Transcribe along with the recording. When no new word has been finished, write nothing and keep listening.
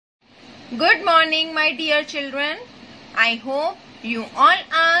Good morning, my dear children. I hope you all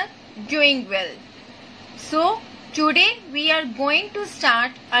are doing well. So, today we are going to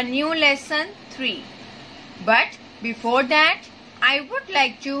start a new lesson 3. But before that, I would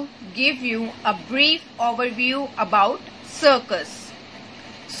like to give you a brief overview about circus.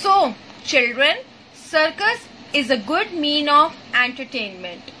 So, children, circus is a good mean of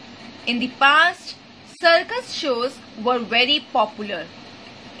entertainment. In the past, circus shows were very popular.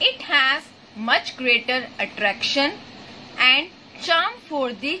 It has much greater attraction and charm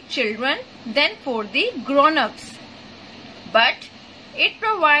for the children than for the grown-ups. But it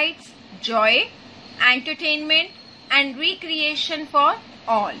provides joy, entertainment and recreation for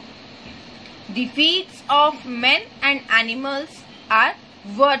all. The feats of men and animals are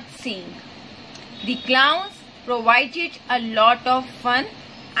worth seeing. The clowns provided a lot of fun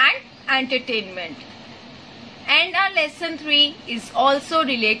and entertainment. And our lesson 3 is also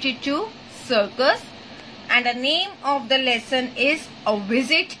related to circus, and the name of the lesson is A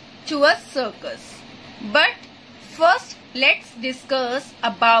Visit to a Circus. But first let's discuss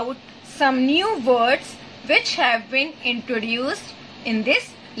about some new words which have been introduced in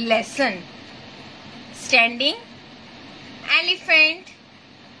this lesson. Standing, elephant,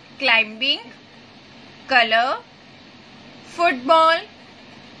 climbing, color, football,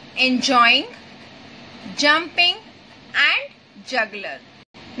 enjoying, jumping and juggler.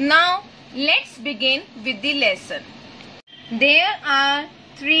 Now let's begin with the lesson. There are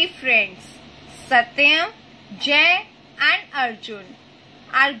 3 friends, Satyam, Jay and Arjun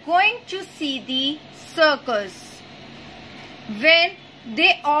are going to see the circus. When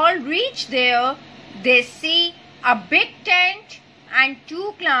they all reach there, they see a big tent and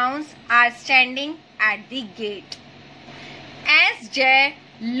 2 clowns are standing at the gate. As Jay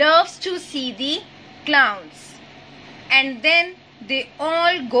loves to see the clowns, and then they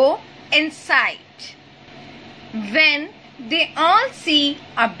all go inside. When they all see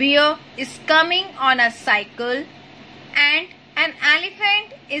a bear is coming on a cycle and an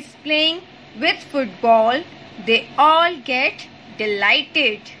elephant is playing with football, they all get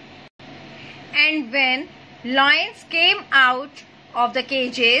delighted. And when lions came out of the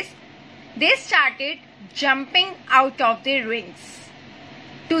cages, they started jumping out of the rings.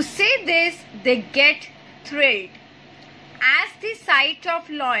 To see this, they get thrilled, as the sight of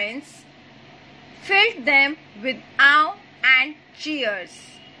lions filled them with awe and cheers.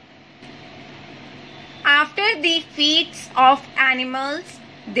 After the feats of animals,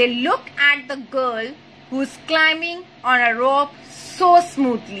 they look at the girl who's climbing on a rope so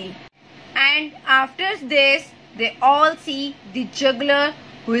smoothly. And after this, they all see the juggler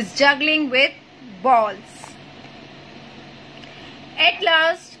who is juggling with balls. At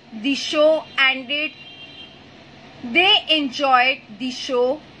last, the show ended. They enjoyed the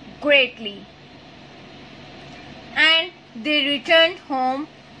show greatly and they returned home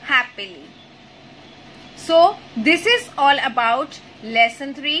happily. So, this is all about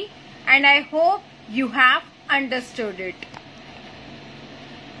lesson 3 and I hope you have understood it.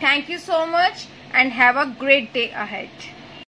 Thank you so much and have a great day ahead.